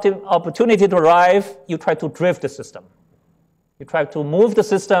for the opportunity to arrive, you try to drift the system. You try to move the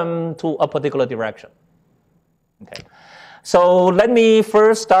system to a particular direction. Okay. So let me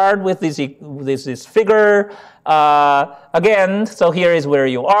first start with this figure. Again, so here is where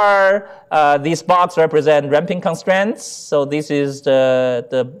you are. This box represents ramping constraints. So this is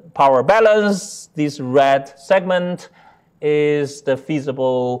the power balance. This red segment is the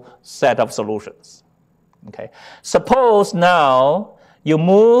feasible set of solutions. Okay. Suppose now you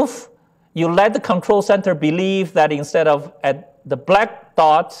let the control center believe that instead of at the black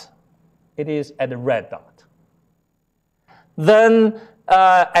dot, it is at the red dot. Then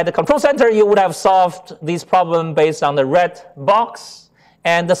at the control center, you would have solved this problem based on the red box,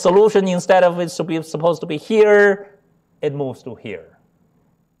 and the solution, instead of it supposed to be here, it moves to here.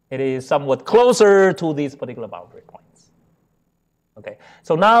 It is somewhat closer to these particular boundary points. Okay,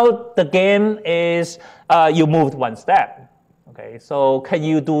 so now the game is you moved one step. Okay, so can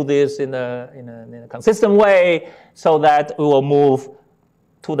you do this in a consistent way so that we will move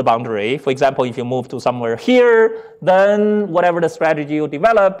to the boundary? For example, if you move to somewhere here, then whatever the strategy you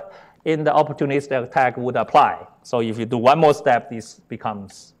develop in the opportunistic attack would apply. So if you do one more step, this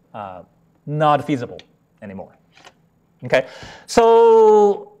becomes not feasible anymore. Okay,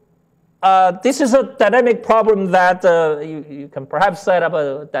 so this is a dynamic problem that you can perhaps set up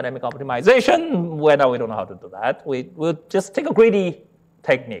a dynamic optimization. Well, now we don't know how to do that. We'll just take a greedy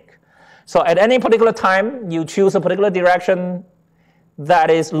technique. So at any particular time, you choose a particular direction that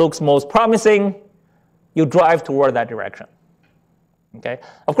looks most promising. You drive toward that direction. Okay.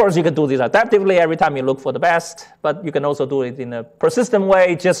 Of course, you can do this adaptively every time you look for the best, but you can also do it in a persistent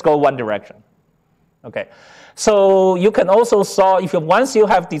way. Just go one direction. Okay. So you can also solve, once you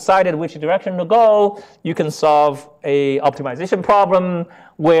have decided which direction to go, you can solve a optimization problem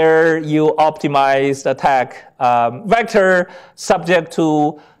where you optimize the attack vector subject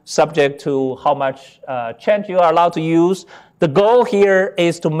to how much change you are allowed to use. The goal here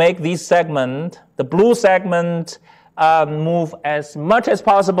is to make this segment, the blue segment, move as much as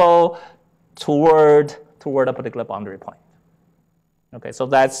possible toward a particular boundary point. Okay, so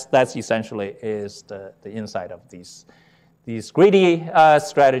that's essentially is the inside of these greedy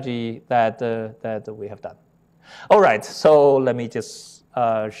strategy that we have done. All right, so let me just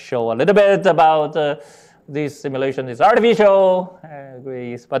show a little bit about this simulation is artificial,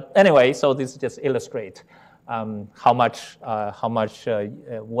 but anyway, so this just illustrate how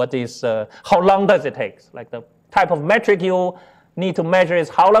long does it take? Like the type of metric you need to measure is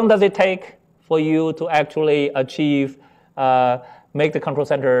how long does it take for you to actually achieve, make the control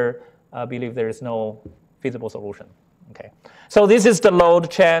center believe there is no feasible solution. Okay, so this is the load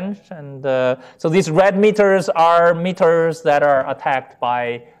change, and so these red meters are meters that are attacked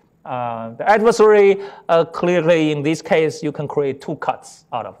by the adversary. Clearly, in this case, you can create two cuts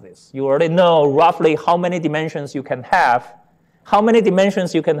out of this. You already know roughly how many dimensions you can have how many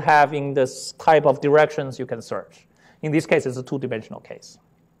dimensions you can have in this type of directions you can search. In this case, it's a two-dimensional case.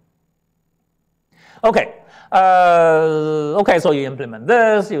 Okay. Okay, so you implement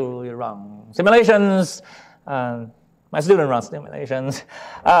this, you run simulations. My student runs simulations.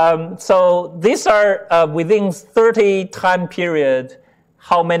 So these are within 30 time period,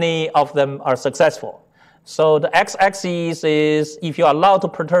 how many of them are successful. So the x-axis is if you're allowed to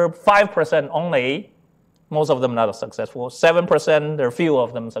perturb 5% only, most of them not successful. 7%, there are few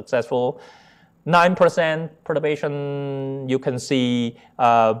of them successful. 9% perturbation, you can see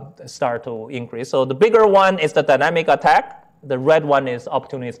start to increase. So the bigger one is the dynamic attack. The red one is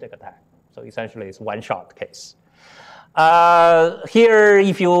opportunistic attack. So essentially, it's one-shot case. Here,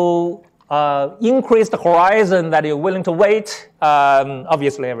 if you increase the horizon that you're willing to wait,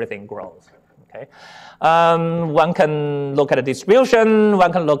 obviously everything grows. Okay. One can look at the distribution.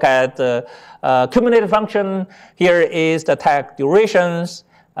 One can look at the cumulative function. Here is the attack durations.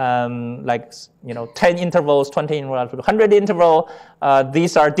 Like 10 intervals, 20 intervals, 100 interval.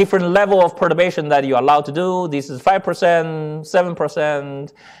 These are different level of perturbation that you're allowed to do. This is 5%,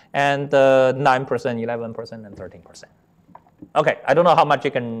 7%, and 9%, 11%, and 13%. Okay, I don't know how much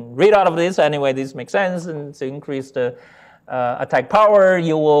you can read out of this. Anyway, this makes sense. And to increase the attack power,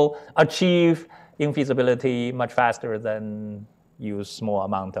 you will achieve infeasibility much faster than use small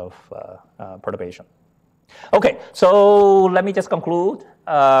amount of perturbation. Okay, so let me just conclude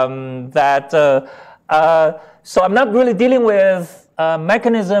that so I'm not really dealing with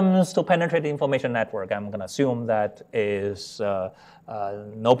mechanisms to penetrate the information network. I'm going to assume that is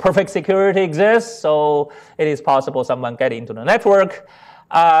no perfect security exists, so it is possible someone get into the network.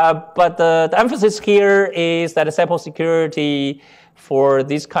 But the emphasis here is that sample security for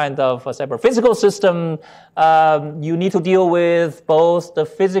this kind of cyber physical system, you need to deal with both the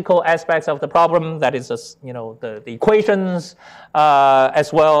physical aspects of the problem, that is, the equations,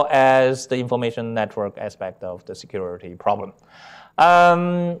 as well as the information network aspect of the security problem.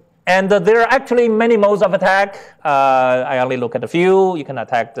 And there are actually many modes of attack. I only look at a few. You can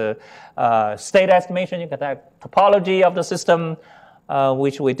attack the state estimation. You can attack topology of the system,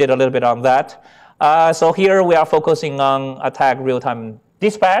 which we did a little bit on that. So here we are focusing on attack real-time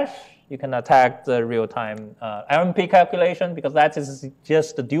dispatch. You can attack the real-time RMP calculation, because that is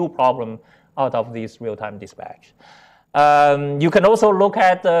just the dual problem out of this real-time dispatch. You can also look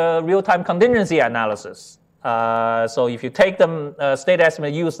at the real-time contingency analysis. So if you take the state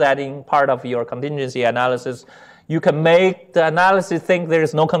estimate, use that in part of your contingency analysis, you can make the analysis think there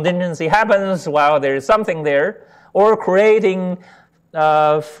is no contingency happens while there is something there, or creating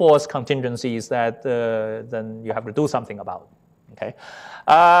false contingencies that then you have to do something about. Okay,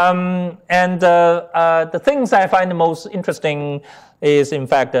 the things I find the most interesting is, in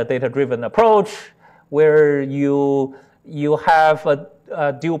fact, a data-driven approach where you have a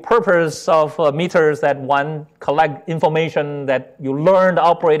dual purpose of meters, that one collect information that you learned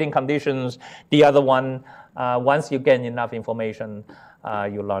operating conditions, the other one, once you gain enough information,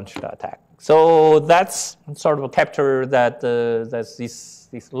 you launch the attack. So that's sort of a capture that that's this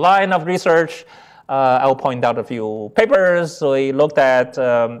line of research. I'll point out a few papers. So we looked at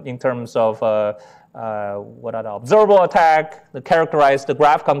in terms of what are the observable attack, characterize the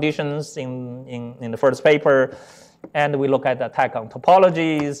graph conditions in the first paper, and we look at the attack on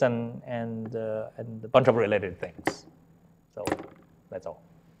topologies and a bunch of related things. So that's all.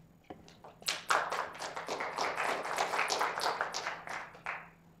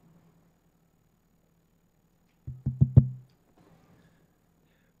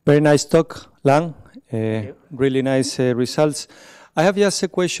 Very nice talk, Lang. Really nice results. I have just a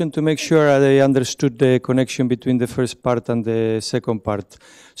question to make sure I understood the connection between the first part and the second part.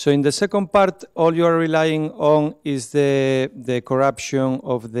 So in the second part, all you are relying on is the corruption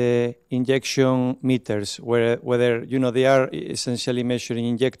of the injection meters, whether they are essentially measuring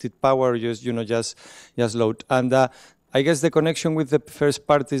injected power, just load. And I guess the connection with the first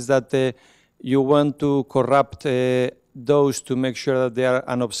part is that you want to corrupt those to make sure that they are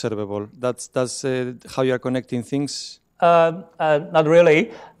unobservable. That's how you are connecting things? Not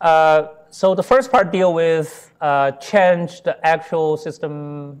really. So the first part deal with change the actual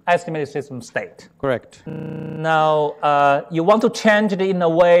system, estimated system state. Correct. Now, you want to change it in a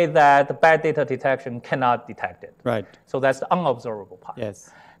way that the bad data detection cannot detect it. Right. So that's the unobservable part.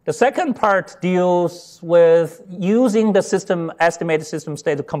 Yes. The second part deals with using the system, estimated system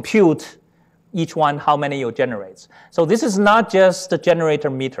state to compute each one how many it generates. So this is not just the generator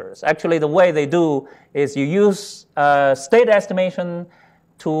meters. Actually, the way they do is you use state estimation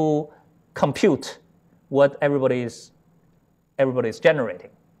to compute what everybody is generating.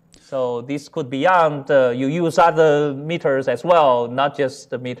 So this could be beyond, you use other meters as well, not just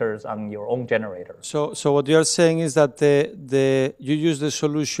the meters on your own generator. So what you're saying is that you use the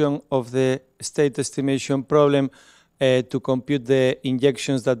solution of the state estimation problem to compute the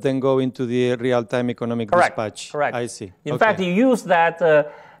injections that then go into the real-time economic dispatch. Correct. I see. In fact, you use that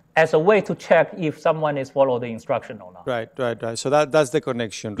as a way to check if someone is following the instruction or not. Right. So that's the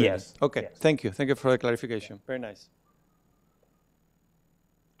connection, really. Yes. Okay, yes. Thank you. Thank you for the clarification. Very nice.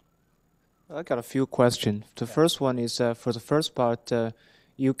 I got a few questions. The first one is, for the first part,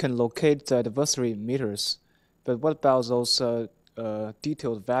 you can locate the adversary meters, but what about those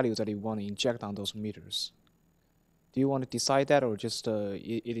detailed values that you want to inject on those meters? Do you want to decide that, or just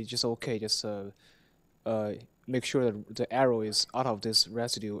it is just okay? Just make sure that the arrow is out of this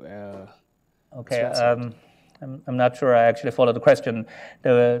residue. Okay. I'm not sure I actually follow the question.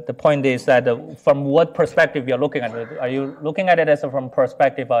 The point is that from what perspective you're looking at it? Are you looking at it as from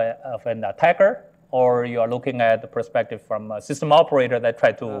perspective of an attacker, or you are looking at the perspective from a system operator that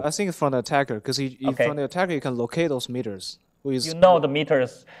tried to? I think it's from the attacker, because from the attacker you can locate those meters. You know the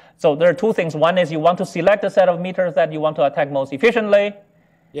meters. So there are two things. One is you want to select a set of meters that you want to attack most efficiently.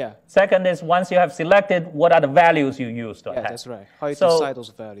 Yeah. Second is once you have selected, what are the values you use to attack? Yeah, that's right. How you decide those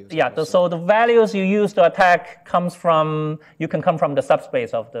values. Yeah, so the values you use to attack can come from the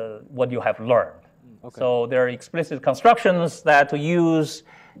subspace of what you have learned. Okay. So there are explicit constructions that to use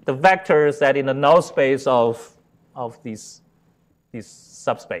the vectors that in the null space of these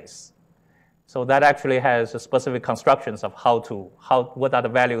subspace. So that actually has specific constructions of what are the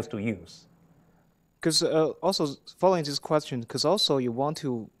values to use. Because also following this question, because also you want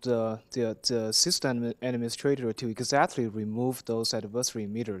to the system administrator to exactly remove those adversary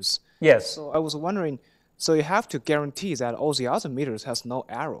meters. Yes. So I was wondering, so you have to guarantee that all the other meters has no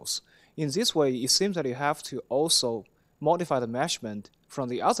arrows. In this way, it seems that you have to also modify the measurement from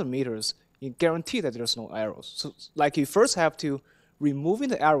the other meters and guarantee that there's no arrows. So like you first have to removing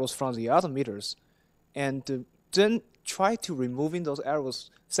the arrows from the other meters, and then try to removing those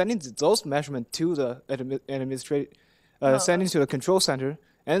arrows, sending those measurements to the administrator, sending to the control center,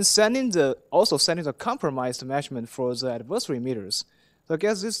 and sending the compromised measurement for the adversary meters. So I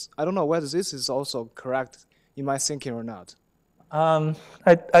guess I don't know whether this is also correct in my thinking or not.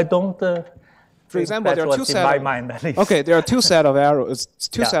 I don't. For example, there are two sets. In my mind, at least. Okay, there are two set of arrows,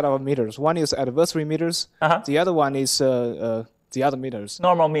 set of meters. One is adversary meters. The other one is the other meters.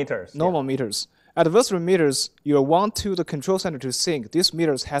 Normal meters. Normal meters. Adversary meters, you want the control center to think this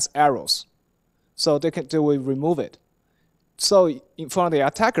meters has arrows, so they will remove it. So from the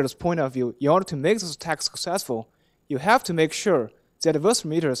attacker's point of view, in order to make this attack successful, you have to make sure the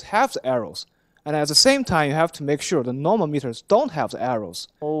adversary meters have the arrows, and at the same time, you have to make sure the normal meters don't have the arrows.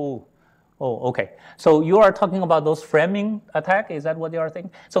 Oh, okay. So you are talking about those framing attack? Is that what you are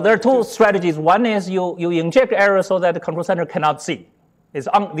thinking? So there are two strategies. One is you inject errors so that the control center cannot see.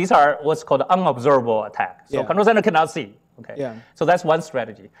 These are what's called unobservable attack. So control center cannot see. Okay. Yeah. So that's one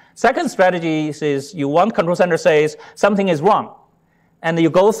strategy. Second strategy is you want control center says something is wrong, and you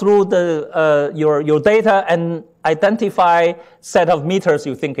go through your data and identify set of meters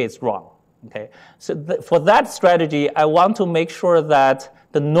you think is wrong. Okay. So for that strategy, I want to make sure that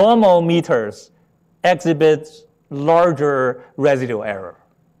the normal meters exhibit larger residual error.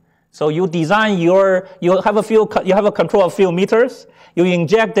 So you design you have a control of few meters. You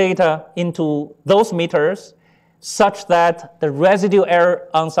inject data into those meters such that the residual error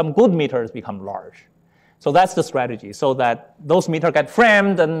on some good meters become large. So that's the strategy, so that those meters get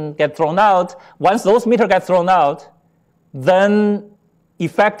framed and get thrown out. Once those meters get thrown out, then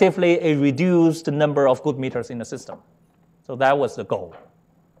effectively it reduced the number of good meters in the system. So that was the goal.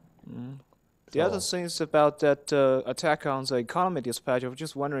 The other thing is about that attack on the economy dispatch. I was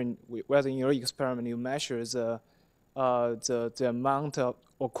just wondering whether in your experiment you measure the amount of,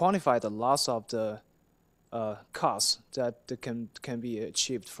 or quantify the loss of the cost that can be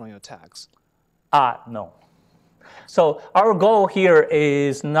achieved from your attacks. No. So our goal here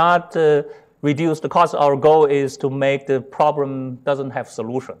is not to reduce the cost. Our goal is to make the problem doesn't have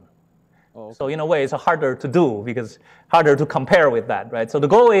solution. Okay. So in a way, it's harder to do because harder to compare with that, right? So the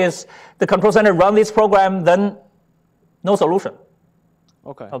goal is the control center run this program, then no solution.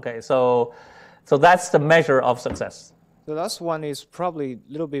 Okay. Okay. So that's the measure of success. The last one is probably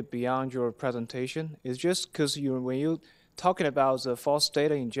a little bit beyond your presentation. It's just because when you're talking about the false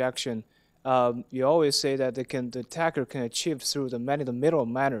data injection, you always say that the attacker can achieve through the man-in-the-middle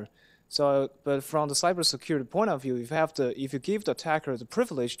manner. So, but from the cybersecurity point of view, if you give the attacker the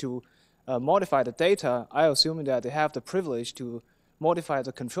privilege to modify the data, I assume that they have the privilege to modify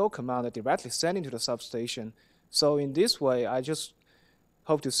the control command that directly sending to the substation. So in this way,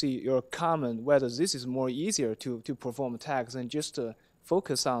 hope to see your comment whether this is more easier to perform attacks than just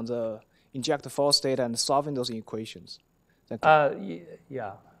focus on the inject the false data and solving those equations. Thank you.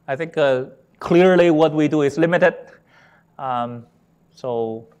 Yeah, I think clearly what we do is limited.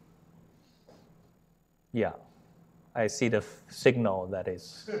 So, yeah, I see the signal that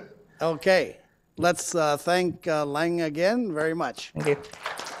is. Okay, let's thank Lang again very much. Thank you.